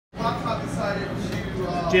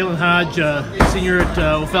Jalen Hodge, senior at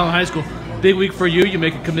O'Fallon High School. Big week for you. You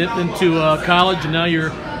make a commitment to college, and now you're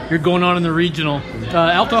going on in the regional.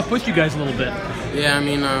 Althoff pushed you guys a little bit. Yeah, I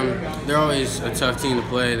mean, they're always a tough team to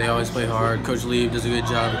play. They always play hard. Coach Lee does a good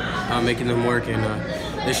job making them work, and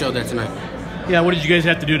they showed that tonight. Yeah, what did you guys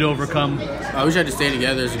have to do to overcome? We tried to stay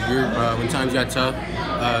together as a group. When times got tough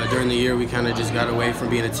during the year, we kind of just got away from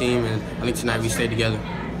being a team, and I think tonight we stayed together.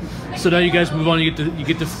 So now you guys move on. You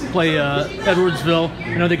get to play Edwardsville.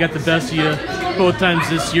 I know they got the best of you both times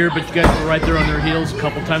this year, but you guys were right there on their heels a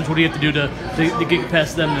couple times. What do you have to do to get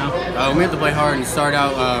past them now? We have to play hard and start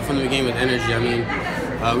out from the beginning with energy. I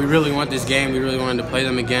mean, we really want this game. We really wanted to play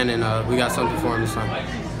them again, and we got something for them this time.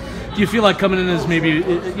 Do you feel like coming in as maybe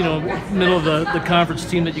middle of the conference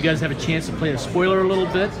team that you guys have a chance to play a spoiler a little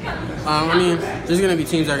bit? I mean, there's going to be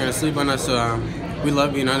teams that are going to sleep on us. So we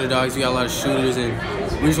love being underdogs. We got a lot of shooters, and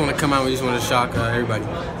we just want to come out. We just want to shock everybody.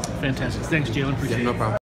 Fantastic. Thanks, Jalen. Appreciate it. No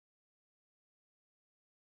problem.